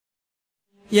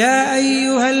يا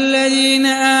أيها الذين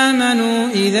آمنوا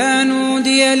إذا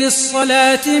نودي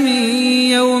للصلاة من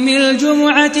يوم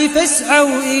الجمعة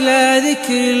فاسعوا إلى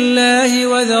ذكر الله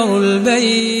وذروا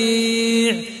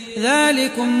البيع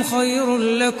ذلكم خير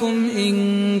لكم إن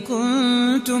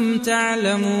كنتم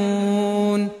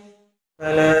تعلمون.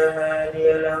 فلا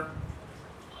هادي له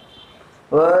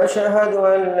وأشهد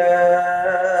أن لا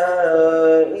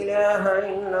إله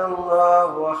إلا الله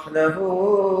وحده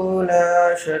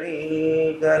لا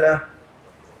شريك له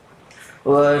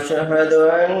وأشهد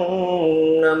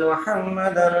أن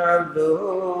محمدا عبده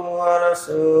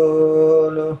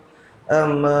ورسوله.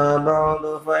 أما بعد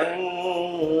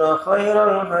فإن خير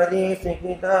الحديث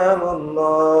كتاب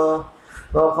الله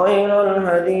وخير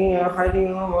الهدي هدي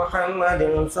محمد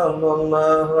صلى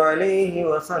الله عليه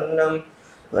وسلم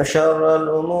وشر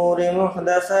الأمور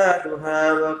محدثاتها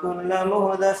وكل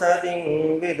محدثة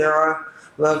بدعة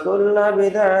وكل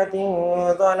بدعة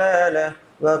ضلالة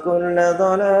وكل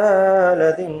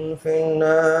ضلالة في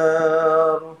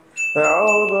النار.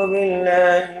 أعوذ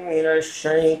بالله من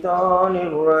الشيطان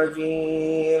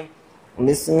الرجيم.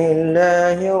 بسم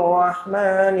الله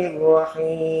الرحمن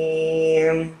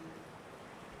الرحيم.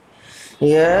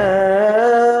 يا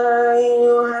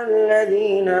أيها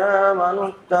الذين آمنوا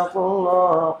اتقوا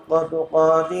الله حق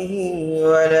تقاته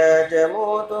ولا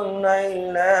تموتن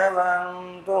إلا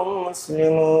وأنتم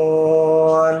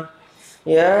مسلمون.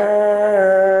 يا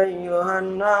أيها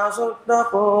الناس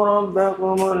اتقوا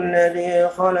ربكم الذي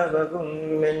خلقكم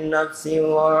من نفس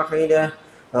واحدة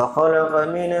وخلق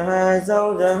منها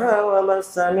زوجها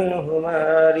وبث منهما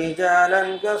رجالا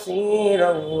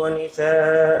كثيرا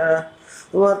ونساء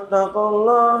واتقوا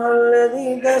الله الذي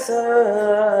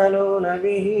تساءلون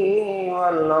به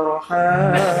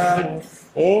والأرحام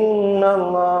إن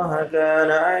الله كان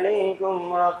عليكم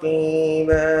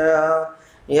رقيبا.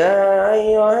 يا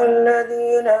أيها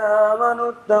الذين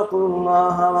آمنوا اتقوا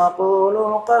الله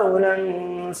وقولوا قولا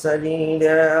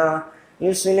سديدا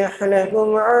يصلح لكم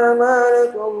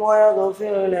أعمالكم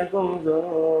ويغفر لكم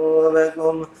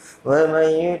ذنوبكم ومن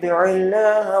يطع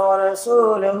الله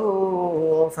ورسوله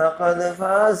فقد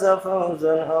فاز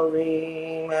فوزا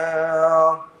عظيما.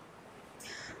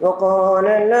 وقال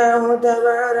الله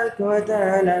تبارك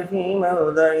وتعالى في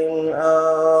موضع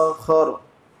آخر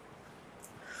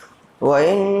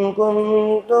وإن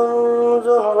كنتم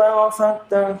جنبا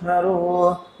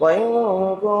فاطهروا وإن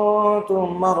كنتم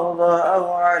مرضى أو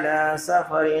على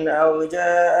سفر أو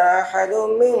جاء أحد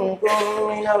منكم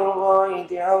من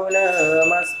الغائط أو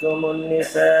لامستم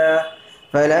النساء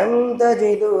فلم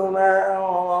تجدوا ماء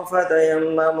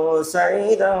فتيمموا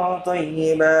سعيدا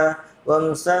طيبا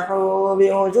وامسحوا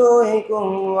بوجوهكم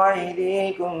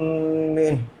وأيديكم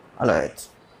منه. الآيات.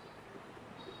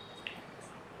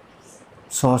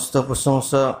 সমস্ত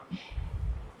প্রশংসা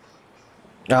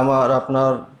আমার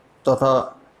আপনার তথা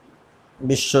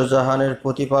বিশ্বজাহানের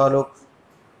প্রতিপালক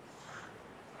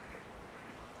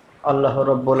আল্লাহ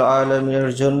রাব্বুল আলামিনের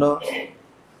জন্য,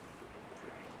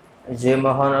 যে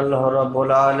মহান আল্লাহ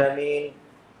রাব্বুল আলামিন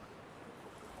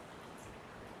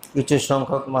কিছু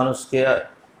সংখ্যক মানুষকে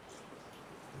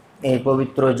এই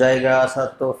পবিত্র জায়গা আসার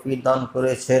তৌফিক দান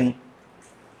করেছেন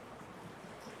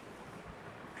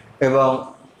এবং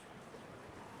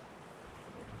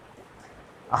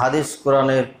হাদিস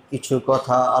কোরআনের কিছু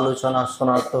কথা আলোচনা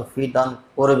শোনার তৌফিক দান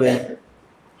করবেন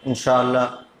ইনশাআল্লাহ।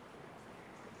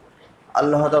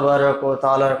 আল্লাহ তাবারক ওয়া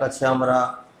তাআলার কাছে আমরা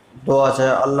দোয়া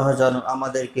চাই, আল্লাহ যেন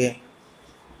আমাদেরকে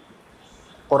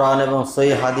কোরআন এবং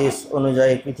সহিহ হাদিস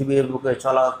অনুযায়ী পৃথিবীর বুকে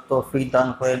চলার তৌফিক দান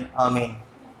করেন, আমিন।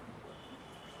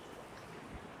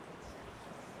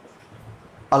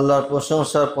 আল্লাহর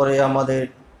প্রশংসার পরে আমাদের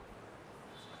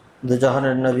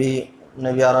দুজাহানের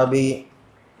নবী আরবি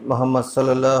মুহাম্মদ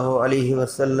সাল্লাল্লাহু আলাইহি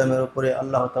ওয়াসাল্লামের উপরে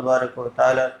আল্লাহ তাবারক ওয়া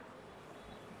তাআলার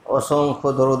অসংখ্য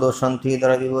দরুদ ও শান্তি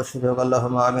দ্বারা বিবর্ষিত হোক,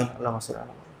 আল্লাহুম্মা আমিন। আল্লাহুম্মা সাল্লি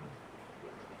আলা।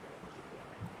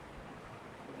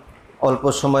 অল্প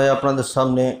সময়ে আপনাদের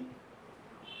সামনে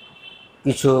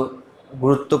কিছু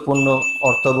গুরুত্বপূর্ণ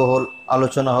অর্থবহুল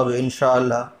আলোচনা হবে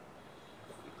ইনশাআল্লাহ।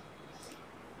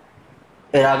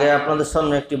 এর আগে আপনাদের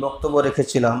সামনে একটি বক্তব্য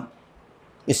রেখেছিলাম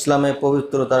ইসলামে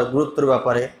পবিত্রতার গুরুত্বের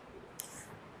ব্যাপারে।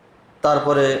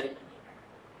 তারপরে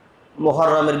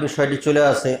মুহররমের বিষয়টি চলে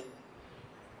আসে,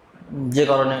 যে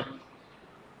কারণে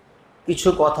কিছু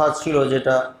কথা ছিল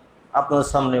যেটা আপনাদের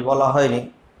সামনে বলা হয়নি।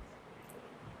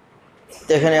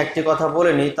 এখানে একটি কথা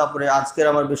বলে নিই, তারপরে আজকের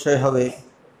আমার বিষয় হবে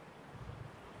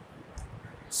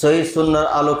সহিহ সুন্নাহর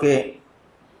আলোকে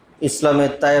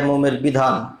ইসলামের তায়াম্মুমের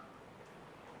বিধান।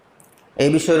 এই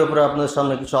বিষয়ের উপরে আপনাদের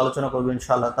সামনে কিছু আলোচনা করব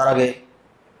ইনশাআল্লাহ। তার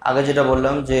আগে যেটা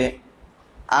বললাম যে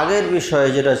আগের বিষয়ে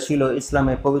যেটা ছিল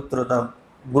ইসলামের পবিত্রতা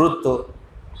গুরুত্ব,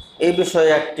 এই বিষয়ে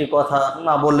একটি কথা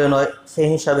না বললে নয়, সেই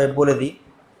হিসাবে বলে দিই।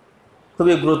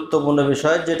 খুবই গুরুত্বপূর্ণ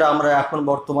বিষয়, যেটা আমরা এখন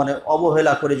বর্তমানে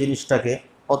অবহেলা করে জিনিসটাকে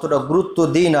অতটা গুরুত্ব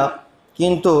দিই না,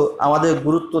 কিন্তু আমাদের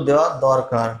গুরুত্ব দেওয়া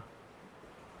দরকার।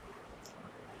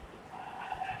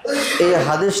 এই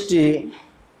হাদিসটি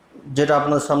যেটা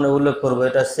আপনার সামনে উল্লেখ করব,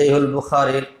 এটা সহিহুল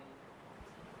বুখারীর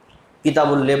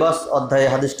কিতাবুল লিবাস অধ্যায়ে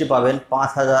হাদিসটি পাবেন,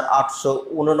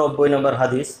 5889 নম্বর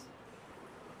হাদিস।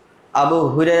 আবু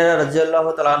হুরায়রা রাদিয়াল্লাহু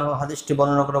তাআলা আনহু হাদিসটি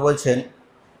বর্ণনা করে বলছেন,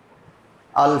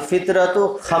 আল ফিতরাতু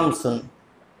খামসুন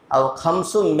আও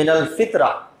খামসুম মিনাল ফিতরা,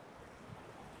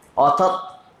 অর্থাৎ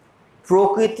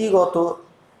প্রকৃতিগত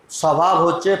স্বভাব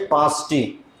হচ্ছে 5টি,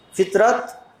 ফিতরাত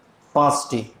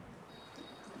 5টি।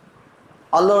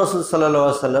 আল্লাহ রাসূল সাল্লাল্লাহু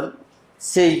আলাইহি ওয়াসাল্লাম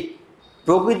সেই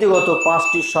প্রকৃতিগত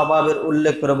 5টি স্বভাবের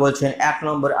উল্লেখ করে বলছেন, 1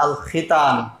 নম্বর আল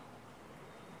খিতান।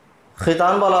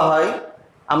 খিতান বলা হয়,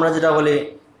 আমরা যেটা বলি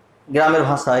গ্রামের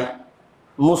ভাষায়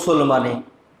মুসলমানি,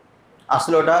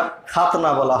 আসলে ওটা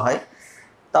খাতনা বলা হয়,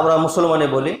 তা আমরা মুসলমানি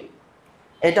বলি।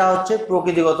 এটা হচ্ছে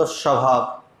প্রকৃতিগত স্বভাব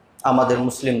আমাদের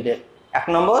মুসলিমদের। 1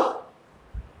 নম্বর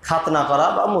খাতনা করা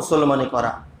বা মুসলমানি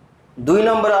করা। 2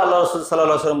 নম্বরে আল্লাহ রাসূল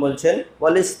সাল্লাল্লাহু আলাইহি ওয়াসাল্লাম বলছেন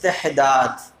ওয়াল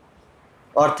ইস্তিহদাদ,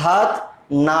 অর্থাৎ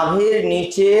নাভির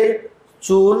নিচের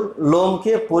চুল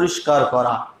লোমকে পরিষ্কার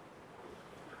করা।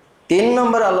 3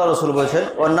 নম্বরে আল্লাহ রাসূল বলছেন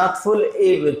ওয়া নাতফুল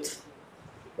ইবত,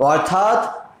 অর্থাৎ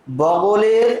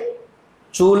বগলের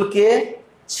চুলকে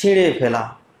ছিঁড়ে ফেলা।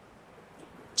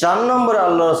 4 নম্বরে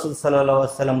আল্লাহ রাসূল সাল্লাল্লাহু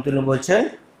আলাইহি ওয়াসাল্লাম তিনি বলছেন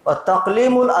ওয়া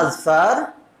তাকলিমুল আজফার,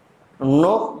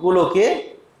 নখগুলোকে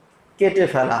কেটে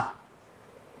ফেলা।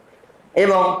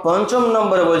 এবং 5ম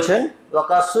নম্বরে বলছেন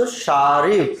ওয়াকাসুস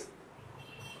শারিফ,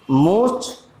 মুছ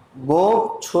গোঁফ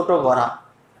ছোট করা,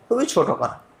 খুবই ছোট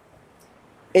করা।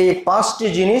 এই 5টি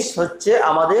জিনিস হচ্ছে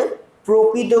আমাদের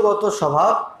প্রকৃতিগত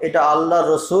স্বভাব, এটা আল্লাহ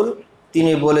রসুল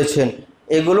তিনি বলেছেন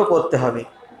এগুলো করতে হবে।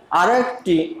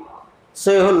 আরেকটি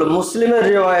সহিহুল মুসলিমের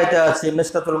রিওয়ায়াতে আছে,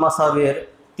 মিশকাতুল মাসাবির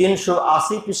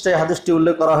 380 পৃষ্ঠায় হাদিসটি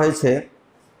উল্লেখ করা হয়েছে।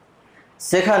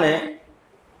 সেখানে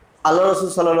আল্লাহ রসুল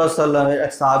সাল্লাল্লাহু আলাইহি ওয়াসাল্লামের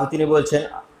এক সাহাবী তিনি বলছেন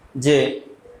যে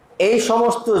এই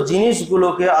সমস্ত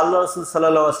জিনিসগুলোকে আল্লাহ রসুল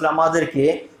সাল্লাল্লাহু আলাইহি ওয়াসাল্লাম আমাদেরকে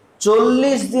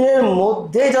 40 দিনের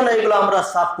মধ্যে যেন এগুলো আমরা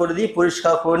সাফ করে দিই,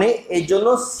 পরিষ্কার করে নিই, এই জন্য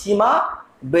সীমা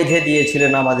বেঁধে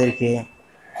দিয়েছিলেন আমাদেরকে।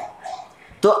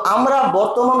 তো আমরা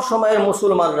বর্তমান সময়ের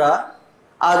মুসলমানরা,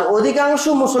 আর অধিকাংশ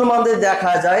মুসলমানদের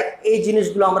দেখা যায় এই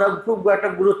জিনিসগুলো আমরা খুব একটা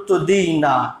গুরুত্ব দিই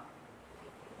না।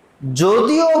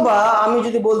 যদিও বা আমি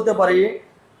যদি বলতে পারি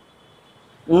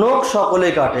নখ সকলে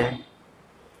কাটে,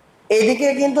 এদিকে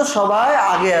কিন্তু সবাই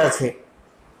আগে আছে।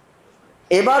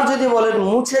 এবার যদি বলেন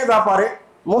মুছের ব্যাপারে,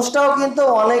 মুছটাও কিন্তু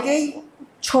অনেকেই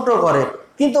ছোট করে,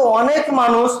 কিন্তু অনেক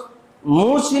মানুষ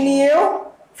মুছ নিয়েও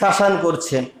ফ্যাশন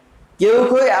করছেন। কেউ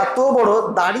কেউ এত বড়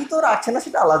দাড়ি তো রাখছে না,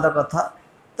 সেটা আলাদা কথা,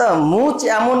 তা মুছ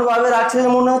এমনভাবে রাখছে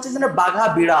মনে হচ্ছে যেন বাঘা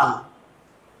বিড়াল,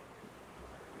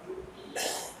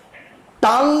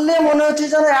 টানলে মনে হচ্ছে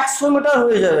যেন 100 মিটার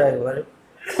হয়ে যাবে, একবারে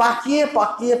পাকিয়ে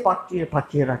পাকিয়ে পাকিয়ে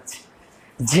পাকিয়ে রাখছে।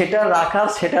 যেটা রাখার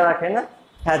সেটা রাখে না,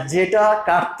 হ্যাঁ যেটা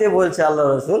কাটতে বলছে আল্লাহ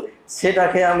রসুল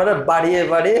সেটাকে আমরা বাড়িয়ে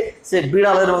বাড়িয়ে, সে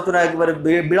বিড়ালের মতন একবারে,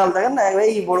 বিড়াল দেখেন না একবারে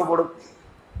এই বড় বড়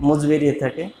মুছ বেরিয়ে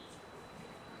থাকে,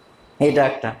 এটা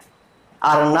একটা।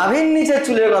 আর নাভির নিচে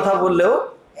চুলের কথা বললেও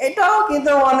এটাও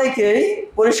কিন্তু অনেকেই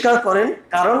পরিষ্কার করেন,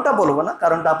 কারণটা বলবো না,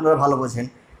 কারণটা আপনারা ভালো বোঝেন।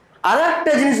 আর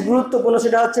একটা জিনিস গুরুত্বপূর্ণ,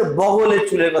 সেটা হচ্ছে বগলের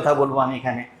চুলের কথা বলবো আমি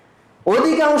এখানে।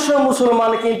 অধিকাংশ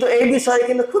মুসলমান কিন্তু এই বিষয়ে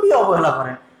কিন্তু খুবই অবহেলা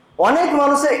করেন। অনেক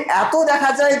মানুষের এত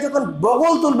দেখা যায় যখন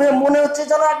বগল তুলবে মনে হচ্ছে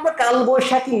যেন একবার কাল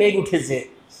বৈশাখী মেঘ উঠেছে,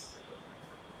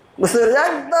 বুঝতে পেরেছি,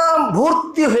 একদম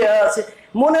ভর্তি হয়ে আছে,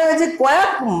 মনে হয় যে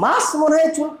কয়েক মাস মনে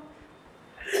হয় চুল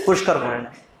পরিষ্কার করে না।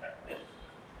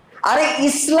 আরে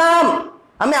ইসলাম,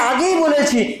 আমি আগেই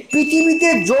বলেছি পৃথিবীতে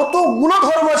যতগুলো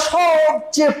ধর্ম,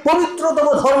 সবচেয়ে পবিত্রতম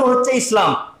ধর্ম হচ্ছে ইসলাম,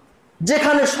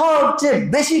 যেখানে সবচেয়ে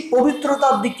বেশি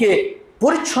পবিত্রতার দিকে,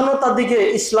 পরিচ্ছন্নতার দিকে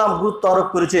ইসলাম গুরুত্ব আরোপ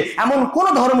করেছে। এমন কোন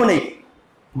ধর্ম নেই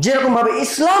যেরকম ভাবে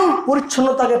ইসলাম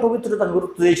পরিচ্ছন্নতাকে, পবিত্রতাকে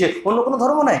গুরুত্ব দিয়েছে, অন্য কোনো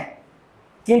ধর্ম নেই।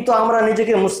 কিন্তু আমরা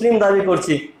নিজেকে মুসলিম দাবি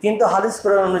করছি, কিন্তু হাদিস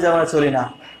কোরআন অনুযায়ী আমরা চলি না।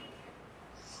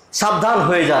 সাবধান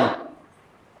হয়ে যান।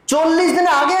 40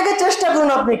 দিনের আগে আগে চেষ্টা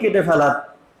করুন আপনি কেটে ফেলার।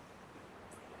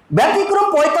 ব্যতিক্রম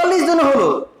 45 দিন হলো,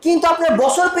 কিন্তু আপনার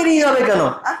বছর পেরিয়ে যাবে কেন?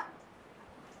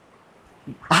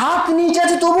 হাত নিচে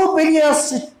আছে তবুও পেরিয়ে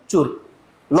আসছে চুল।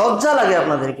 লজ্জা লাগে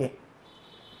আপনাদেরকে?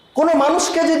 কোনো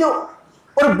মানুষকে যদি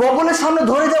ওর বগলের সামনে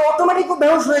ধরে যায় অটোমেটিক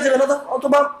বেহুশ হয়ে যাবে,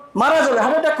 অথবা মারা যাবে,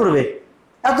 হার্ট অ্যাটাক করবে,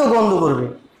 এত গন্ধ করবে।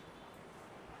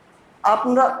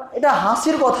 আপনারা, এটা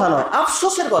হাসির কথা নয়,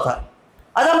 আফসোসের কথা।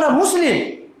 আজ আমরা মুসলিম,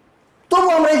 তবু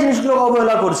আমরা এই জিনিসগুলো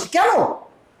অবহেলা করছি কেন?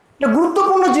 এটা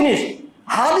গুরুত্বপূর্ণ জিনিস।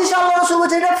 হাদিস আল্লাহ রাসূল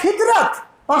বলছে এটা ফিতরাত,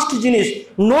 5টি জিনিস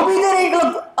নবীদের এইগুলো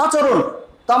আচরণ।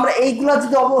 তো আমরা এইগুলা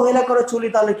যদি অবহেলা করে চলি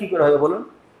তাহলে কি করে হবে বলুন?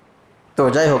 তো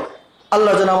যাই হোক,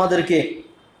 আল্লাহ যেন আমাদেরকে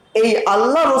এই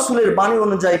আল্লাহ রসুলের বাণী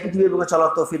অনুযায়ী পৃথিবীর বুকে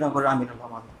চলার তৌফিক দান করে, আমিন।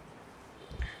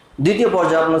 দ্বিতীয়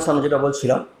পর্যায়ে আপনার সামনে যেটা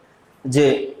বলছিলাম যে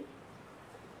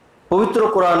পবিত্র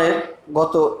কোরআনের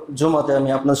গত জুমাতে আমি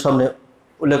আপনার সামনে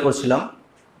উল্লেখ করছিলাম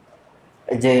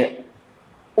যে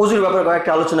উজুর ব্যাপারে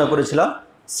কয়েকটা আলোচনা করেছিলাম।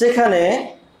 সেখানে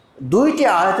 2টি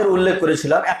আয়াতের উল্লেখ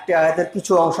করেছিলাম, একটি আয়াতের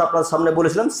কিছু অংশ আপনার সামনে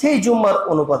বলেছিলাম সেই জুম্মার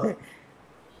অনুপাতে।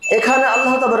 এখানে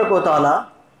আল্লাহ তাবারক ওয়া তাআলা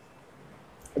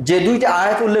যে 2টি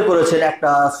আয়াত উল্লেখ করেছেন,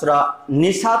 একটা সূরা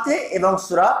নিসাতে এবং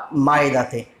সূরা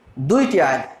মাইদাতে। 2টি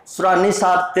আয়াত, সূরা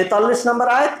নিসার 43 নম্বর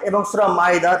আয়াত এবং সূরা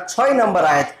মাইদার 6 নম্বর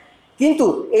আয়াত। কিন্তু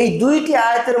এই 2টি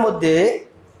আয়াতের মধ্যে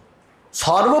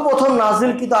সর্বপ্রথম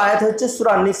নাজিলকৃত আয়াত হচ্ছে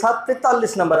সূরা নিসার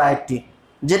 43 নম্বর আয়াতটি,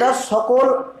 যেটা সকল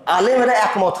আলেমেরা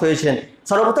একমত হয়েছেন।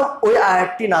 সর্বপ্রথম ওই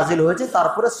আয়াতটি নাজিল হয়েছে,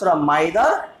 তারপরে সূরা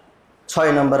মাইদার 6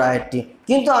 নম্বর আয়াতটি।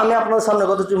 কিন্তু আমি আপনার সামনে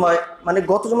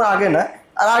গত জুমার আগে না,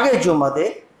 আর আগের জুমাতে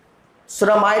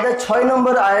সূরা মাইদার 6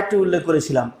 নম্বর আয়াতটি উল্লেখ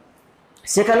করেছিলাম।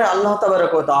 সেখানে আল্লাহ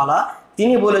তাবারক ওয়া তাআলা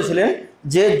তিনি বলেছিলেন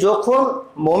যে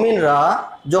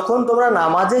যখন তোমরা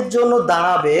নামাজের জন্য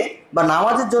দাঁড়াবে বা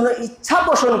নামাজের জন্য ইচ্ছা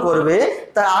পোষণ করবে,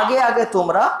 তার আগে আগে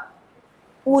তোমরা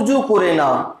উজু করে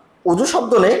নাও। উজু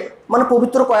শব্দ নেই,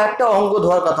 পবিত্র কয়েকটা অঙ্গ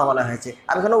ধোয়ার কথা বলা হয়েছে,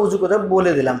 আমি এখানে উজু করে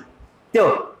বলে দিলাম। তো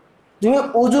তুমি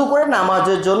উজু করে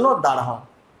নামাজের জন্য দাঁড়াও।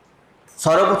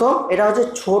 সর্বপ্রথম এটা হচ্ছে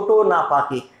ছোট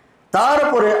নাপাকি।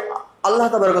 তারপরে আল্লাহ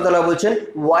তাবারক ওয়া তাআলা বলছেন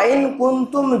ওয়াইন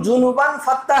কুনতুম জুনুবান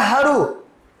ফাত্তাহারু,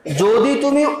 যদি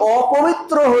তুমি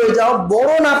অপবিত্র হয়ে যাও,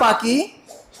 বড় নাপাকি,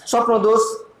 স্বপ্নদোষ,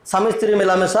 স্বামী স্ত্রী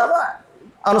মেলামেশা বা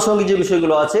আনুষঙ্গিক যে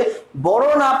বিষয়গুলো আছে, বড়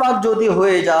নাপাক যদি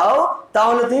হয়ে যাও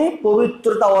তাহলে তুমি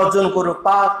পবিত্রতা অর্জন করো,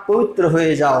 পাক পবিত্র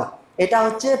হয়ে যাও। এটা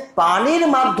হচ্ছে পানির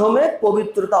মাধ্যমে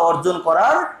পবিত্রতা অর্জন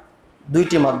করার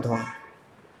 2টি মাধ্যম,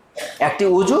 একটি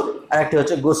উজু আর একটি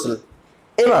হচ্ছে গোসল।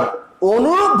 এবার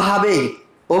অনুরূপভাবেই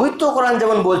পবিত্র কোরআন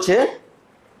যেমন বলছে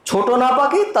ছোট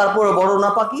নাপাকি তারপরে বড়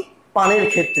নাপাকি পানির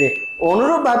ক্ষেত্রে,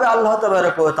 অনুরূপভাবে আল্লাহ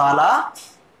তাবারক ওয়া তাআলা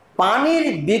পানির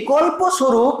বিকল্প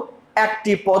স্বরূপ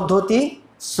একটি পদ্ধতি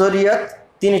শরীয়ত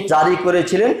তিনি জারি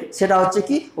করেছিলেন। সেটা হচ্ছে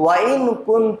কি, ওয়াইন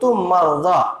কুনতুম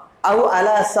মারদা আও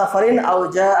আলা সাফারিন আও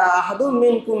জাআ আহাদুম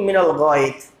মিনকুম মিনাল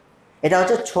গায়ত। এটা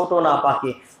হচ্ছে ছোট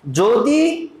নাপাকি। যদি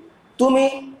তুমি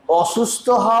অসুস্থ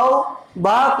হও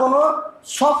বা কোনো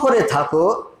সফরে থাকো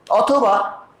অথবা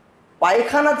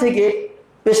পায়খানা থেকে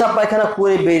পেশাব পায়খানা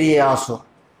করে বেরিয়ে আসো,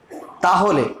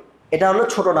 তাহলে এটা হলো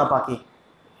ছোট নাপাকি।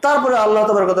 তারপরে আল্লাহ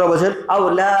তাবারক ওয়া তাআলা বলেছেন আও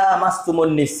লামাসতুমুন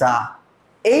নিসা।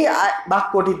 এই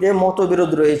বাক্যটিতে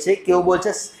মতবিরোধ রয়েছে, কেউ বলছে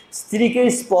স্ত্রীকে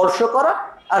স্পর্শ করা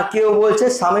আর কেউ বলছে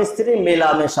স্বামী স্ত্রী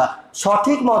মেলামেশা।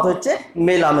 সঠিক মত হচ্ছে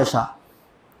মেলামেশা,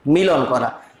 মিলন করা।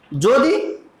 যদি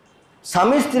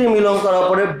স্বামী স্ত্রী মিলন করার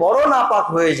পরে বড় নাপাক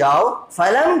হয়ে যাও,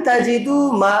 ফালাম তাজিদু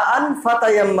মাআন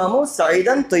ফাতায়াম্মামু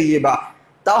সাইদান তাইয়্যিবা,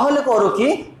 তাহলে করো কি,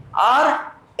 আর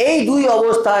এই 2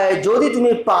 অবস্থায় যদি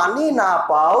তুমি পানি না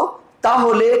পাও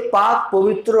তাহলে পাক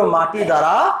পবিত্র মাটি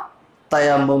দ্বারা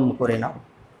তায়াম্মুম করে নাও।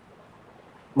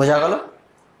 বোঝা গেল?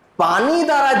 পানি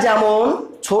দ্বারা যেমন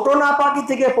ছোট নাপাকি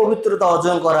থেকে পবিত্রতা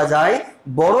অর্জন করা যায়,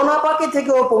 বড় নাপাকি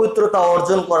থেকেও পবিত্রতা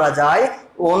অর্জন করা যায়,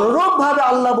 অনুরূপভাবে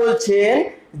আল্লাহ বলছেন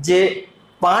যে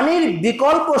পানির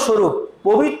বিকল্প স্বরূপ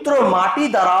পবিত্র মাটি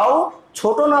দ্বারাও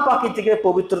ছোট নাপাকি থেকে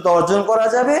পবিত্রতা অর্জন করা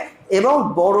যাবে এবং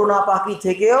বড় নাপাকি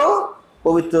থেকেও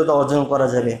পবিত্রতা অর্জন করা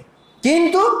যাবে।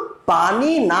 কিন্তু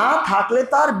পানি না থাকলে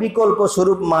তার বিকল্প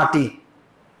স্বরূপ মাটি,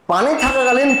 পানি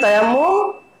থাকাকালীন তায়াম্মুম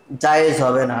জায়েজ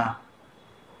হবে না।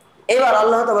 এবার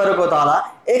আল্লাহ তাবারক ওয়া তাআলা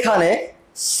এখানে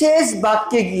শেষ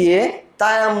বাক্যে গিয়ে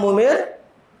তায়াম্মুমের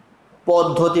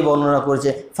পদ্ধতি বর্ণনা করেছে।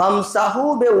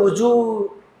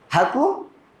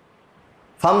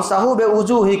 ফামসাহু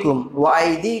বিউজুহিকুম ওয়া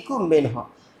আইদিকুম মিনহা,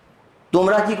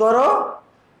 তোমরা কি করো,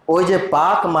 ওই যে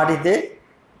পাক মাটিতে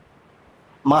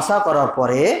মাসা করার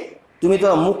পরে তুমি তো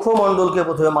মুখমণ্ডলকে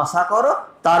প্রথমে মাসা করো,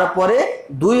 তারপরে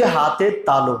 2 হাতের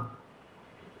তালু,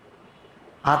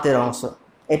 হাতের অংশ,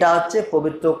 এটা হচ্ছে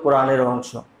পবিত্র কোরআনের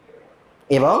অংশ।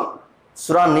 এবং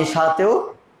সূরা নিসাতেও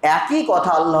একই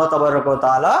কথা আল্লাহ তাবারক ওয়া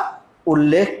তাআলা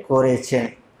উল্লেখ করেছেন।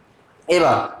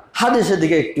 এবার হাদিসের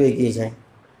দিকে একটু এগিয়ে যায়।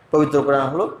 পবিত্র কোরআন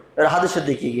হলো, হাদিসের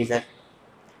দিকে এগিয়ে যায়।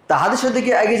 তা হাদিসের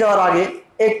দিকে এগিয়ে যাওয়ার আগে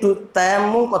একটু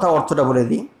তায়াম্মুম কথা অর্থটা বলে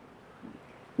দিই,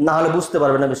 না হলে বুঝতে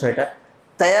পারবে না বিষয়টা।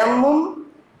 তায়াম্মুম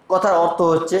কথার অর্থ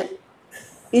হচ্ছে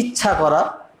ইচ্ছা করা,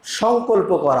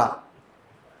 সংকল্প করা।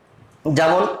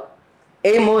 যেমন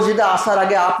এই মসজিদে আসার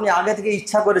আগে আপনি আগে থেকে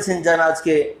ইচ্ছা করেছেন যে আমি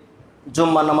আজকে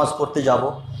জুম্মার নামাজ পড়তে যাব,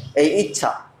 এই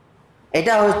ইচ্ছা।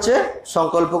 এটা হচ্ছে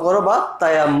সংকল্প করো বা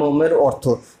তায়াম্মুমের অর্থ।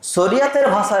 শরিয়াতের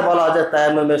ভাষায় বলা যায়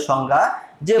তায়াম্মুমের সংজ্ঞা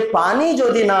যে পানি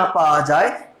যদি না পাওয়া যায়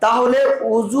তাহলে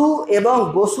উজু এবং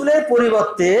গোসলের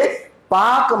পরিবর্তে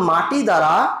পাক মাটি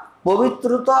দ্বারা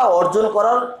পবিত্রতা অর্জন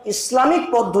করার ইসলামিক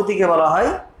পদ্ধতিকে বলা হয়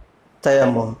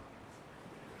তায়াম্মুম।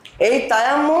 এই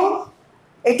তায়াম্মুম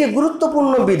একটি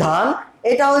গুরুত্বপূর্ণ বিধান।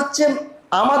 এটা হচ্ছে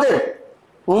আমাদের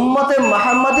উম্মতে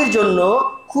মুহাম্মাদির জন্য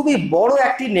খুবই বড়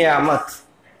একটি নেয়ামত।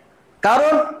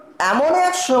 কারণ এমন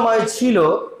এক সময় ছিল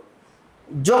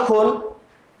যখন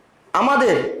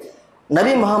আমাদের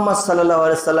নবী মুহাম্মদ সাল্লাল্লাহু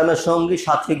আলাইহি সাল্লামের সঙ্গী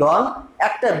সাথীগণ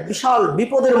একটা বিশাল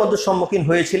বিপদের মধ্যে সম্মুখীন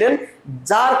হয়েছিলেন,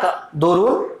 যার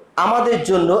দরুন আমাদের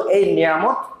জন্য এই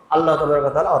নিয়ামত আল্লাহ তাবারক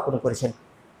ওয়া তাআলা অর্পণ করেছেন।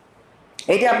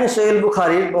 এটি আপনি সহিহ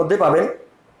বুখারীর মধ্যে পাবেন।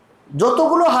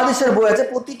 যতগুলো হাদিসের বই আছে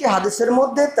প্রতিটি হাদিসের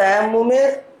মধ্যে তায়াম্মুমের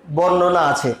বর্ণনা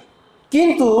আছে,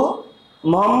 কিন্তু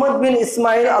মোহাম্মদ বিন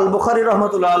ইসমাইল আল বুখারী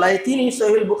রহমতুল্লাহ আলাইহি তিনি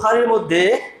সহিহ বুখারীর মধ্যে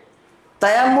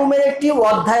তায়াম্মুমের একটি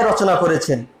অধ্যায় রচনা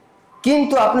করেছেন।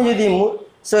 কিন্তু আপনি যদি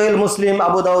সহিহ মুসলিম,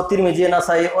 আবু দাউদ, তিরমিজি,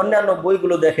 নাসাই অন্যান্য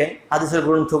বইগুলো দেখেন, হাদিসের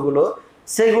গ্রন্থগুলো,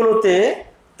 সেগুলোতে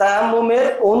তায়াম্মুমের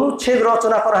অনুচ্ছেদ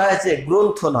রচনা করা হয়েছে,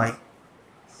 গ্রন্থ নয়।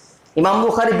 ইমাম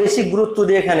বুখারী বেশি গুরুত্ব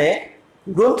দিয়ে এখানে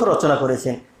গ্রন্থ রচনা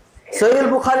করেছেন। সহিহ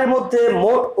বুখারীর মধ্যে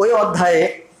মোট ওই অধ্যায়ে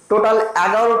টোটাল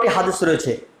 11টি হাদিস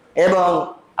রয়েছে, এবং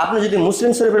আপনি যদি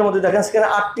মুসলিম শরীফের মধ্যে দেখেন সেখানে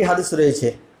 8টি হাদিস রয়েছে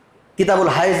কিতাবুল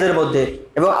হাইজের মধ্যে,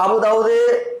 এবং আবু দাউদে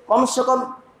কমসে কম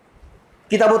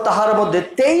কিতাবুত তাহারের মধ্যে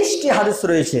 23টি হাদিস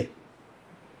রয়েছে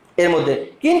এর মধ্যে।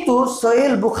 কিন্তু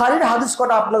সহিহ বুখারীর হাদিস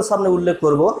কটা আপনাদের সামনে উল্লেখ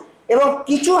করব, এবং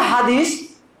কিছু হাদিস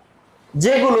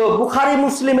যেগুলো বুখারী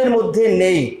মুসলিমের মধ্যে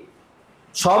নেই।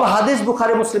 সব হাদিস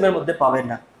বুখারী মুসলিমের মধ্যে পাবেন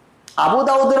না। আবু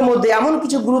দাউদের মধ্যে এমন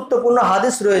কিছু গুরুত্বপূর্ণ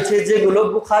হাদিস রয়েছে যেগুলো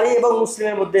বুখারী এবং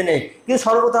মুসলিমের মধ্যে নেই, কিন্তু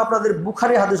সর্বপ্রথম আপনাদের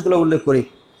বুখারী হাদিসগুলো উল্লেখ করি,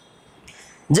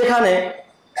 যেখানে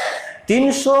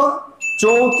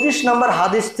 334 নম্বর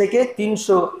হাদিস থেকে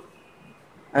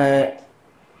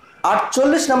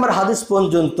 348 নম্বর হাদিস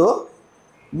পর্যন্ত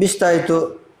বিস্তারিত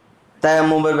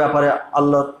তায়াম্মুমের ব্যাপারে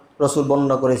আল্লাহ রসুল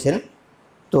বর্ণনা করেছেন।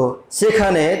 তো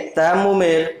সেখানে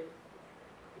তায়াম্মুমের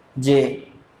যে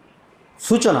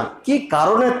সূচনা, কি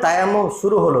কারণে তায়াম্মুম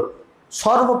শুরু হলো,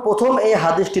 সর্বপ্রথম এই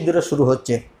হাদিসটি ধরে শুরু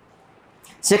হচ্ছে।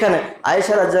 সেখানে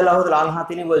আয়েশা রাদিয়াল্লাহু আনহা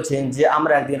তিনি বলছেন যে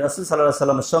আমরা একদিন রাসূল সাল্লাল্লাহু আলাইহি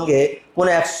সাল্লামের সঙ্গে কোনো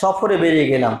এক সফরে বেরিয়ে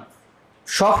গেলাম।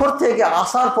 সফর থেকে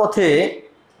আসার পথে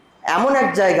এমন এক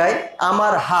জায়গায়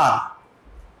আমার হাত,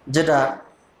 যেটা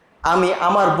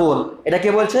আমার বোন, এটা কে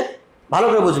বলছে ভালো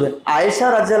করে বুঝবেন, আয়েশা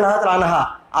রাদিয়াল্লাহু আনহা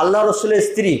আল্লাহ রসুলের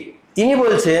স্ত্রী, তিনি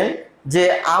বলছেন যে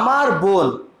আমার বোন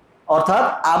অর্থাৎ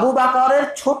আবু বকরের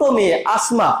ছোট মেয়ে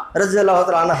আসমা রাদিয়াল্লাহু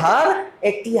আনহার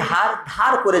একটি হার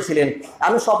ধার করেছিলেন।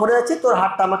 আমি সফরে যাচ্ছি, তোর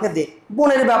হারটা আমাকে দে।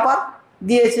 বোনের ব্যাপার,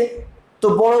 দিয়েছে। তো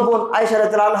বড় বোন আয়েশা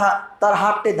রাদিয়াল্লাহু আনহা তার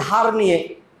হারটি ধার নিয়ে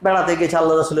বেড়াতে গিয়েছে,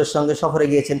 আল্লাহ রসুলের সঙ্গে সফরে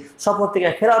গিয়েছেন। সফর থেকে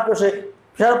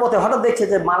ফেরার পথে হঠাৎ দেখছে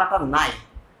যে মালাটা নাই।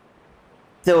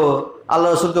 তো আল্লাহ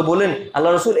রসুলকে বললেন,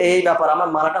 আল্লাহ রসুল এই ব্যাপার, আমার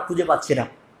মালাটা খুঁজে পাচ্ছি না।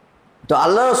 তো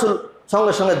আল্লাহ রসুল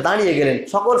সঙ্গে সঙ্গে দাঁড়িয়ে গেলেন,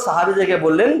 সকল সাহাবীদেরকে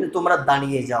বললেন যে তোমরা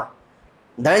দাঁড়িয়ে যাও।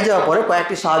 দাঁড়িয়ে যাওয়ার পরে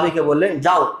কয়েকটি সাহাবীকে বললেন,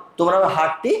 যাও তোমরা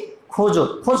হাটটি খোঁজ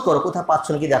করো, কোথায় পাচ্ছ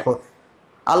নাকি দেখো।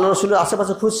 আল্লাহ রসুলের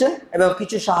আশেপাশে খুঁজছেন, এবং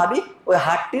কিছু সাহাবী ওই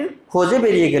হাটটির খোঁজে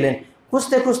বেরিয়ে গেলেন।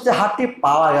 খুঁজতে খুঁজতে হাটটি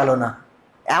পাওয়া গেল না।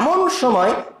 এমন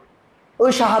সময়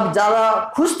ওই সাহাবী যারা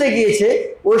খুঁজতে গিয়েছে,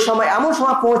 ওই সময় এমন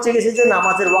সময় পৌঁছে গেছে যে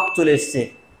নামাজের ওয়াক্ত চলে এসছে,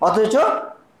 অথচ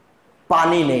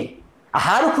পানি নেই।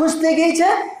 হার খুঁজতে গিয়েছে,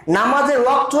 নামাজের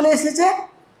ওয়াক্ত চলে এসেছে,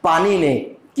 পানি নেই।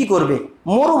 কি করবে?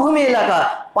 মরুভূমি এলাকা,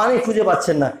 পানি খুঁজে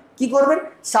পাচ্ছেন না, কি করবেন?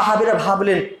 সাহাবীরা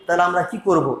ভাবলেন তাহলে আমরা কি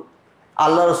করব?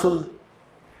 আল্লাহ রসুল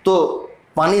তো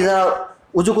পানি দ্বারা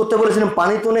উজু করতে বলেছিলেন,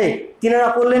 পানি তো নেই। তিনারা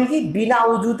করলেন কি, বিনা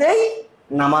উজুতেই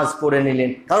নামাজ পড়ে নিলেন।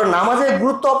 কারণ নামাজের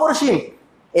গুরুত্ব অপরিসীম,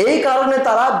 এই কারণে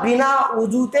তারা বিনা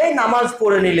উজুতেই নামাজ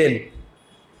পড়ে নিলেন।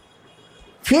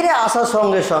 ফিরে আসার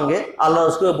সঙ্গে সঙ্গে আল্লাহ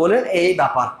রসুল বলেন এই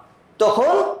ব্যাপার।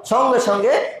 তখন সঙ্গে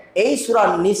সঙ্গে এই সূরা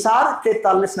নিসার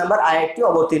 43 নম্বর আয়াতটি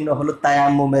অবতীর্ণ হলো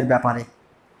তায়াম্মুমের ব্যাপারে।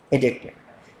 এটি একটি।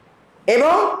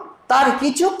 এবং তার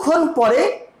কিছুক্ষণ পরে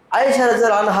আয়েশা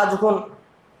রাদিয়াল্লাহু আনহা যখন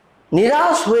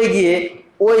নিরাশ হয়ে গিয়ে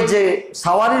ওই যে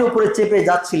সাওয়ারির উপরে চেপে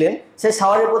যাচ্ছিলেন, সেই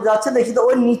সাওয়ারির উপর যাচ্ছে, দেখি তো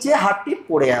ওই নিচে হাতটি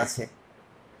পড়ে আছে।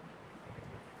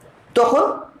 তখন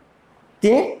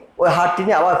তিনি ওই হাতটি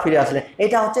নিয়ে আবার ফিরে আসলেন।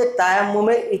 এটা হচ্ছে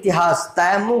তায়াম্মুমের ইতিহাস।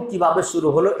 তায়াম্মুম কিভাবে শুরু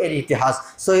হলো এর ইতিহাস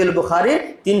সহিহ বুখারীর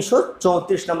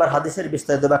 334 নম্বর হাদিসের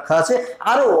বিস্তারিত ব্যাখ্যা আছে।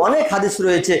 আরও অনেক হাদিস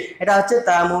রয়েছে। এটা হচ্ছে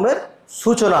তায়াম্মুমের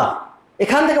সূচনা।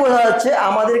 এখান থেকে বোঝা যাচ্ছে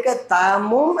আমাদেরকে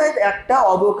তায়াম্মুমের একটা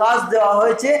অবকাশ দেওয়া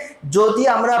হয়েছে। যদি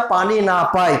আমরা পানি না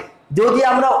পাই, যদি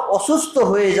আমরা অসুস্থ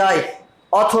হয়ে যাই,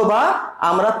 অথবা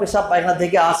আমরা পেশাব পায়খানা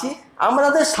থেকে আসি,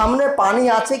 আমাদের সামনে পানি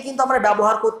আছে কিন্তু আমরা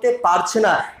ব্যবহার করতে পারছি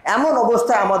না, এমন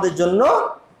অবস্থায় আমাদের জন্য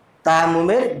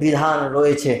তায়াম্মুমের বিধান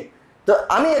রয়েছে। তো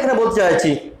আমি এখানে বলতে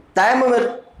চাইছি তায়াম্মুমের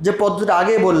যে পদ্ধতিটা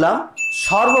আগে বললাম,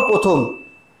 সর্বপ্রথম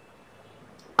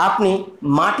আপনি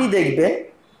মাটি দেখবেন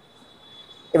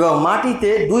এবং মাটিতে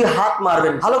 2 হাত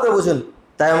মারবেন। ভালো করে বুঝুন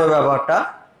তায়াম্মুমের ব্যাপারটা,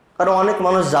 কারণ অনেক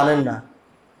মানুষ জানেন না।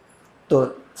 তো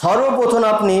সর্বপ্রথম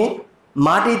আপনি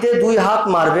মাটিতে 2 হাত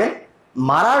মারবেন,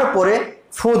 মারার পরে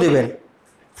ফুঁ দেবেন।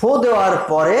 ফুঁ দেওয়ার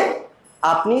পরে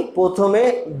আপনি প্রথমে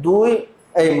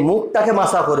এই মুখটাকে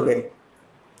মাসা করবেন,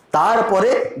 তারপরে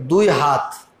 2 হাত,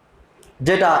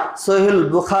 যেটা সহিহ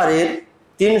বুখারীর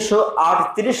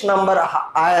 338 নম্বর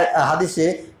হাদিসে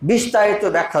বিস্তারিত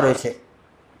ব্যাখ্যা রয়েছে।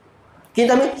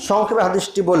 কিন্তু আমি সংক্ষেপে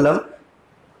হাদিসটি বললাম,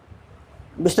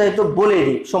 বিস্তারিত বলে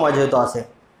দিই সময় যেহেতু আছে।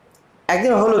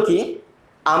 একদিন হলো কি,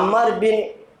 আম্মার বিন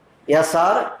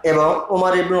ইয়াসার এবং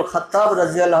উমর ইবনুল খাত্তাব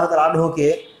রাদিয়াল্লাহু তাআলা আনহুকে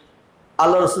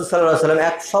আল্লাহ রাসূল সাল্লাল্লাহু আলাইহি ওয়াসাল্লাম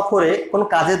এক সফরে কোন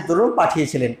কাজের দরুন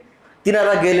পাঠিয়েছিলেন।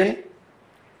 তিনারা গেলেন,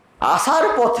 আসার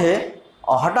পথে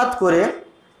হঠাৎ করে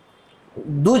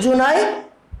দুজনাই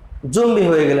জম্বি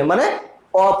হয়ে গেলেন, মানে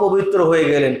অপবিত্র হয়ে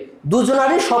গেলেন।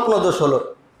 দুজনারই স্বপ্নদোষ হলো,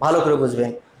 ভালো করে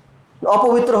বুঝবেন।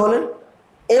 অপবিত্র হলেন,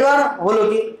 এবার হলো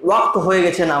কি ওয়াক্ত হয়ে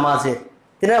গেছে নামাজে,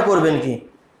 তিনারা করবেন কি?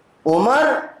 ওমর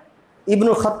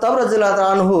ইবনুল খাত্তাব রাদিয়াল্লাহু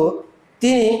তাআলা আনহু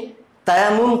তিনি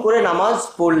তায়াম্মুম করে নামাজ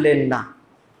পড়লেন না,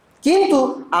 কিন্তু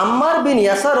আম্মার বিন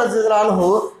ইয়াসার রাদিয়াল্লাহু আনহু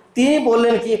তিনি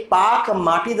বললেন কি, পাক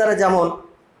মাটি দ্বারা যেমন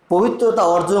পবিত্রতা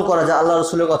অর্জন করা যায় আল্লাহ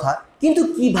রাসূলের কথা, কিন্তু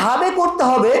কিভাবে করতে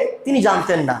হবে তিনি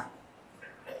জানতেন না।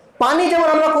 পানি যেমন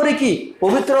আমরা করি কি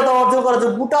পবিত্রতা অর্জন করার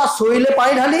জন্য গোটা শরীরে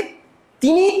পানি ঢালি,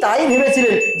 তিনি তাই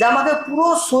ভেবেছিলেন যে আমাকে পুরো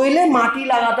শরীরে মাটি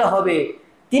লাগাতে হবে।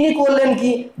 তিনি করলেন কি,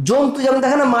 জন্তু যেমন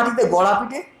দেখেন না মাটিতে গড়া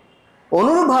পিটে,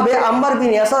 অনুরূপভাবে আম্মার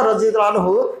বিন ইয়াসার রাদিয়াল্লাহু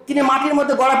আনহু তিনি মাটির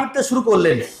মধ্যে গড়া পিটতে শুরু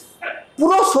করলেন,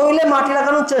 পুরো শরীরে মাটি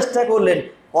লাগানোর চেষ্টা করলেন।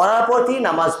 করার পর তিনি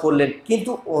নামাজ পড়লেন,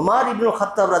 কিন্তু ওমর ইবনুল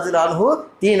খাত্তাব রাদিয়াল্লাহু আনহু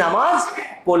তিনি নামাজ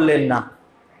পড়লেন না।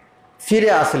 ফিরে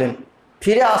আসলেন,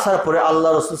 ফিরে আসার পরে আল্লাহ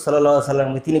রাসূল সাল্লাল্লাহু আলাইহি ওয়াসাল্লাম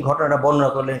তিনি ঘটনাটা বর্ণনা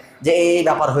করলেন যে এই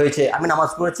ব্যাপার হয়েছে, আমি নামাজ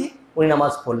পড়েছি, উনি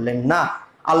নামাজ পড়লেন না।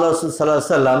 আল্লাহ রাসূল সাল্লাল্লাহু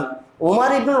আলাইহি ওয়াসাল্লাম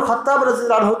ওমর ইবনুল খাত্তাব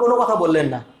রাদিয়াল্লাহু আনহু কোনো কথা বললেন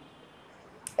না।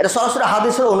 এটা সরাসরি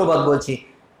হাদিসের অনুবাদ বলছি।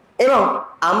 এবং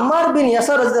আম্মার বিন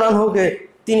ইয়াসার রাদিয়াল্লাহু আনহুকে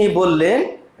তিনি বললেন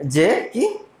যে কি,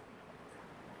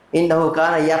 ইন্নাহু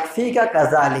কানা ইয়াকফিকা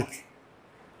কাযালিক,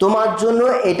 তোমার জন্য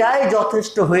এটাই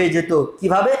যথেষ্ট হয়ে যেত।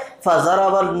 কিভাবে?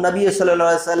 ফাজারাবাল নবী সাল্লাল্লাহু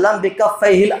আলাইহি ওয়াসাল্লাম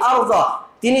বিকাফাইহিল আরদা,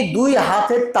 তিনি 2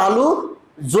 হাতের তালু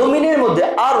জমিনের মধ্যে,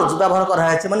 আরজ ব্যবহার করা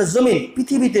হয়েছে মানে জমিন,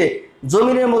 পৃথিবীতে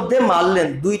জমিনের মধ্যে মারলেন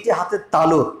 2টি হাতের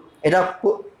তালু। এটা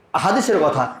হাদিসের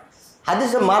কথা।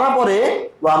 হাদিসে মারা পরে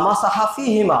ওয়া মাসাহা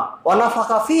ফিহিমা ওয়া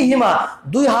নাফাখা ফিহিমা,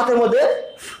 2 হাতের মধ্যে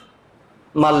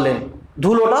মারলেন,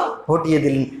 ধুলোটা হটিয়ে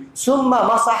দিলেন। সুম্মা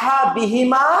মাসাহা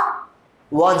বিহিমা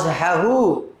ওয়াজহাহু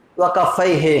ওয়া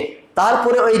কাফাইহি,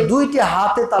 তারপরে ওই 2টি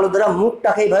হাতে তালু দ্বারা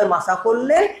মুখটাকে এইভাবে মাসা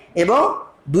করলেন এবং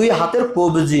 2 হাতের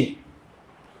কবজি।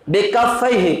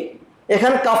 বেকাফাইহি,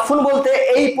 এখানে কাফুন বলতে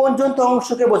এই পর্যন্ত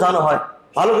অংশকে বোঝানো হয়,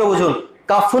 ভালো করে বুঝুন।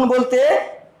 কাফুন বলতে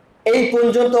এই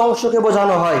পর্যন্ত অংশকে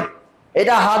বোঝানো হয়।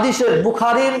 এটা হাদিসের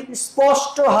বুখারীর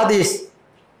স্পষ্ট হাদিস,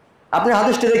 আপনি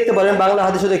হাদিসটি দেখতে পারেন, বাংলা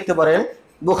হাদিসও দেখতে পারেন,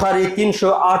 বুখারী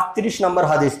 338 নম্বর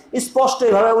হাদিস, স্পষ্ট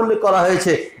এইভাবে উল্লেখ করা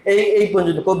হয়েছে এই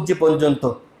পর্যন্ত, কবজি পর্যন্ত।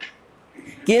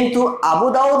 কিন্তু আবু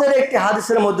দাউদের একটি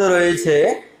হাদিসের মধ্যে রয়েছে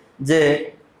যে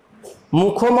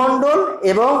মুখমণ্ডল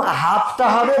এবং হাতটা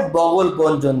হবে বগল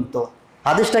পর্যন্ত।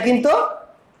 হাদিসটা কিন্তু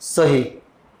সহিহ,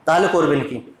 তাহলে করবেন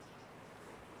কি?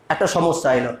 একটা সমস্যা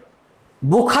এলো,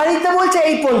 বুখারীতে বলছে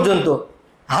এই পর্যন্ত,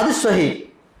 হাদিস সহিহ,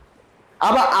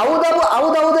 আবার আবু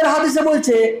দাউদের হাদিসে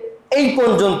বলছে এই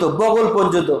পর্যন্ত, বগল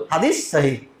পর্যন্ত, হাদিস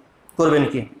সহিহ। করবেন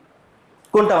কি?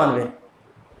 কোনটা মানবেন?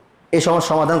 এই সমস্যার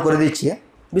সমাধান করে দিচ্ছি।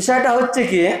 বিষয়টা হচ্ছে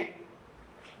কি,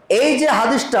 এই যে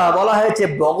হাদিসটা বলা হয়েছে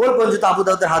বগল পর্যন্ত, আবু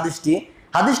দাউদের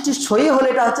হাদিসটি সহিহ হলে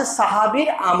এটা হচ্ছে সাহাবীর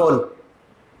আমল,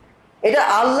 এটা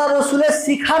আল্লাহ রসুলের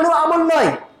শিখানো আমল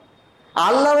নয়,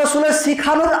 আল্লাহ রসুলের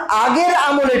শিখানোর আগের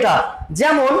আমল এটা।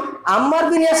 যেমন আম্মার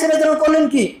বিন ইয়াসির যেন করলেন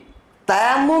কি,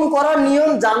 তায়াম্মুম করার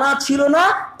নিয়ম জানা ছিল না,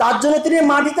 তার জন্য তিনি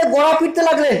মাটিতে গড়া পিটতে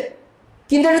লাগলেন,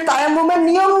 কিন্তু এটা তায়াম্মুমের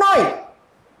নিয়ম নয়।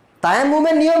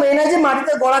 তায়াম্মুমের নিয়ম এই না যে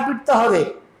মাটিতে গড়া পিটতে হবে,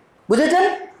 বুঝেছেন?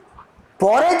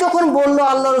 পরে যখন বললো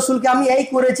আল্লাহ রসুলকে আমি এই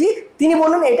করেছি, তিনি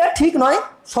বললেন এটা ঠিক নয়,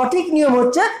 সঠিক নিয়ম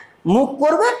হচ্ছে মুখ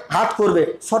করবে, হাত করবে,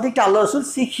 সঠিকটা আল্লাহ রসুল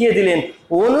শিখিয়ে দিলেন।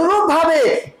 অনুরূপভাবে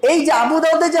এই যে আবু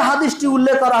দাউদে যে হাদিসটি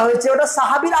উল্লেখ করা হয়েছে ওটা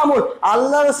সাহাবীর আমল,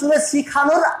 আল্লাহ রসুলের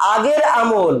শিখানোর আগের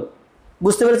আমল।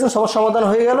 বুঝতে পেরেছেন? সমস্যা সমাধান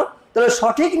হয়ে গেল। তাহলে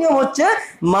সঠিক নিয়ম হচ্ছে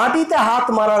মাটিতে হাত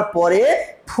মারার পরে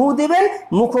ফু দিবেন,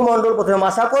 মুখমণ্ডল প্রথমে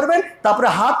মাসা করবেন, তারপরে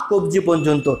হাত কবজি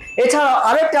পর্যন্ত। এছাড়া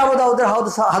আরেকটা আবু দাউদের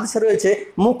হাদিসে রয়েছে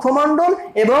মুখমণ্ডল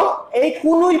এবং এই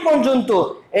কুনুই পর্যন্ত,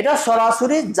 এটা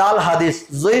সরাসরি জাল হাদিস,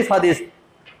 জয়ীফ হাদিস।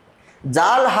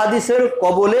 জাল হাদিসের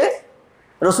কবলে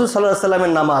রাসূল সাল্লাল্লাহু আলাইহি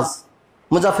সাল্লামের নামাজ,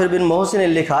 মুজাফফর বিন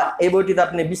মুহসিনের লেখা এই বইটিতে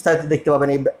আপনি বিস্তারিত দেখতে পাবেন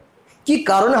এই কি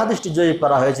কারণে হাদিসটি জয়ীফ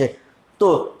করা হয়েছে। তো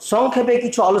সংক্ষেপে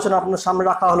কিছু আলোচনা আপনার সামনে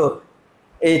রাখা হলো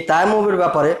এই তায়াম্মুমের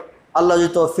ব্যাপারে। আল্লাহ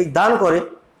যদি তৌফিক দান করে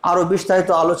আরও বিস্তারিত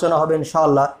আলোচনা হবে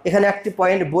ইনশাআল্লাহ। এখানে একটি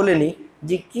পয়েন্ট বলে নিই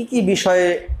যে কি বিষয়ে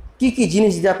কি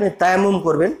জিনিস দিয়ে আপনি তায়াম্মুম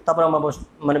করবেন, তারপর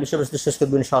আমরা বিষয়বস্তু শেষ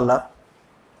করবো ইনশাআল্লাহ।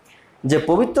 যে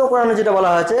পবিত্র কোরআনে যেটা বলা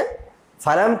হয়েছে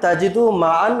ফালাম তাজিদু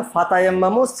মান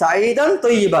ফাতায়াম্মামু সাঈদান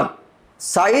তয়্যিবান,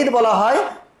 সাঈদ বলা হয়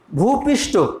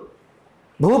ভূপৃষ্ঠ,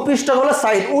 ভূপৃষ্ঠ বলা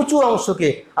সাঈদ উঁচু অংশকে,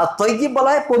 আর তয়্যিব বলা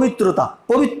হয় পবিত্রতা,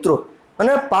 পবিত্র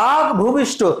মানে পাক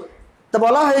ভূপৃষ্ঠ। তা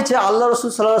বলা হয়েছে আল্লাহ রাসূল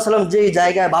সাল্লাল্লাহু আলাইহি ওয়াসাল্লাম যেই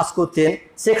জায়গায় বাস করতেন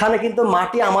সেখানে কিন্তু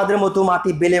মাটি আমাদের মতো মাটি,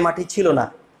 বেলে মাটি ছিল না,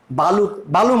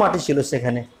 বালু মাটি ছিল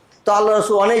সেখানে। তো আল্লাহ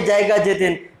রাসূল অনেক জায়গায়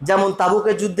যেতেন, যেমন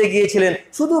তাবুকের যুদ্ধে গিয়েছিলেন,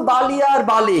 শুধু বালি আর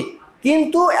বালি,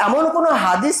 কিন্তু এমন কোনো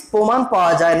হাদিস প্রমাণ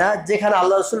পাওয়া যায় না যেখানে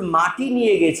আল্লাহ রাসূল মাটি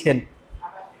নিয়ে গেছেন,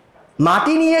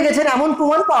 মাটি নিয়ে গেছেন এমন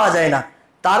প্রমাণ পাওয়া যায় না।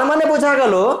 তার মানে বোঝা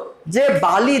গেল যে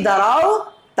বালি দ্বারাও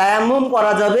তায়াম্মুম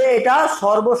করা যাবে, এটা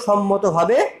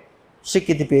সর্বসম্মতভাবে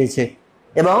স্বীকৃতি পেয়েছে।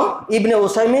 এবং ইবনে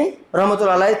উসাইমিন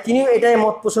রহমতুল্লাহ আলাইহি তিনিও এটাই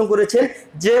মত পোষণ করেছেন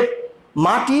যে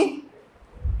মাটি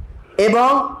এবং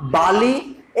বালি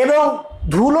এবং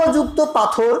ধুলোযুক্ত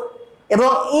পাথর এবং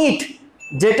ইট,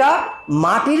 যেটা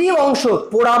মাটিরই অংশ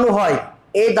পোড়ানো হয়,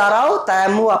 এ দ্বারাও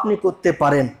তায়াম্মুম আপনি করতে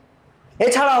পারেন।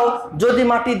 এছাড়াও যদি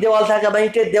মাটির দেওয়াল থাকে বা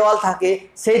ইটের দেওয়াল থাকে,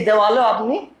 সেই দেওয়ালেও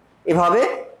আপনি এভাবে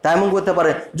তায়াম্মুম করতে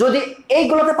পারেন। যদি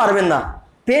এইগুলোতে পারবেন না,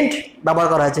 পেন্ট ব্যবহার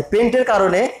করা হয়েছে, পেন্টের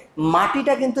কারণে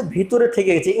মাটিটা কিন্তু ভিতরে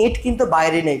থেকে গেছে, ইট কিন্তু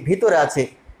বাইরে নেই, ভিতরে আছে।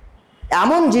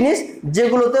 এমন জিনিস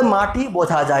যেগুলোতে মাটি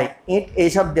বোঝা যায়, ইট,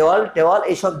 এইসব দেওয়াল টেওয়াল,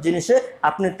 এইসব জিনিসে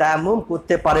আপনি তায়াম্মুম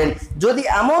করতে পারেন। যদি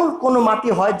এমন কোনো মাটি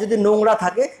হয় যদি নোংরা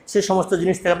থাকে, সেই সমস্ত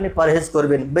জিনিস থেকে আপনি পরহেজ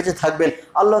করবেন, বেঁচে থাকবেন।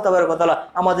 আল্লাহ তাবারক ওয়া তাআলা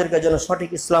আমাদেরকে যেন সঠিক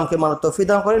ইসলামকে মানার তৌফিক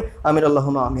দান করেন। আমিন,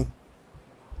 আল্লাহুম্মা আমিন।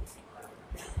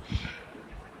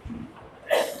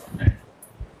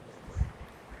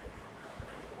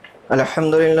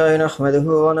 আলহামদুলিল্লাহ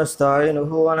নাহমাদুহু ওয়া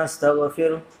নাস্তাঈনুহু ওয়া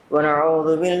নাস্তাগফিরুহু ওয়া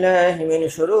নাউযু বিল্লাহি মিন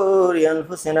শুরুরি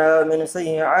আনফুসিনা ওয়া মিন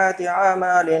সাইয়্যাতি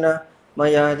আমালিনা মান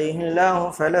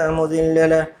ইয়াহদিহিল্লাহু ফালা মুদিল্লা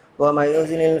লাহু ওয়া মান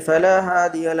ইউদ্লিল ফালা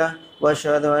হাদিয়া লাহু ওয়া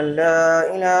আশহাদু আন লা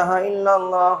ইলাহা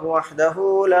ইল্লাল্লাহু ওয়াহদাহু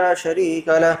লা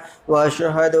শারীকা লাহু ওয়া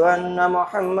আশহাদু আন্না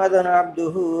মুহাম্মাদান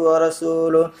আবদুহু ওয়া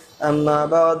রাসূলুহু আম্মা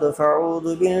বা'দু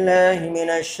ফাআউযু বিল্লাহি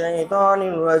মিনাশ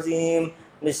শাইতানির রাজীম।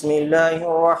 بسم الله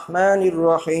الرحمن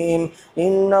الرحيم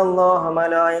إن الله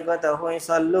ملائكته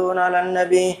يصلون على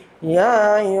النبي يا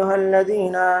أيها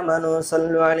الذين آمنوا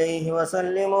صلوا عليه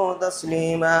وسلموا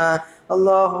تسليما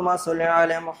اللهم صل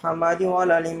على محمد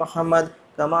وعلى آل محمد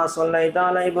كما صليت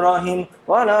على إبراهيم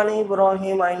وعلى آل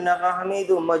إبراهيم إنك حميد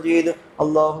مجيد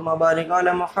اللهم بارك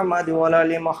على محمد وعلى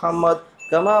آل محمد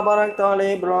كما باركت على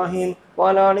إبراهيم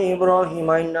وعلى آل إبراهيم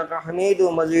إنك حميد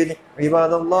مجيد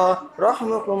عباد الله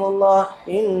رحمكم الله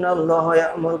إن الله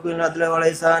يأمر بالعدل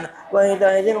والإحسان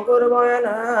وإيتاء ذي القربى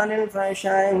وينهى عن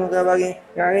الفحشاء والمنكر والبغي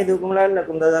يعظكم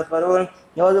لعلكم تذكرون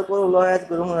واذكروا الله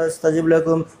يذكركم ويستجب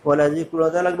لكم ولذكر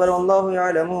الله أكبر والله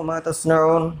يعلم ما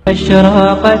تصنعون.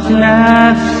 أشرقت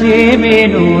نفسي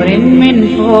بنور من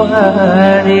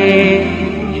فؤادي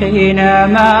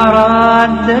حينما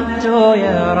رددت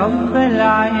يا رب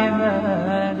العباد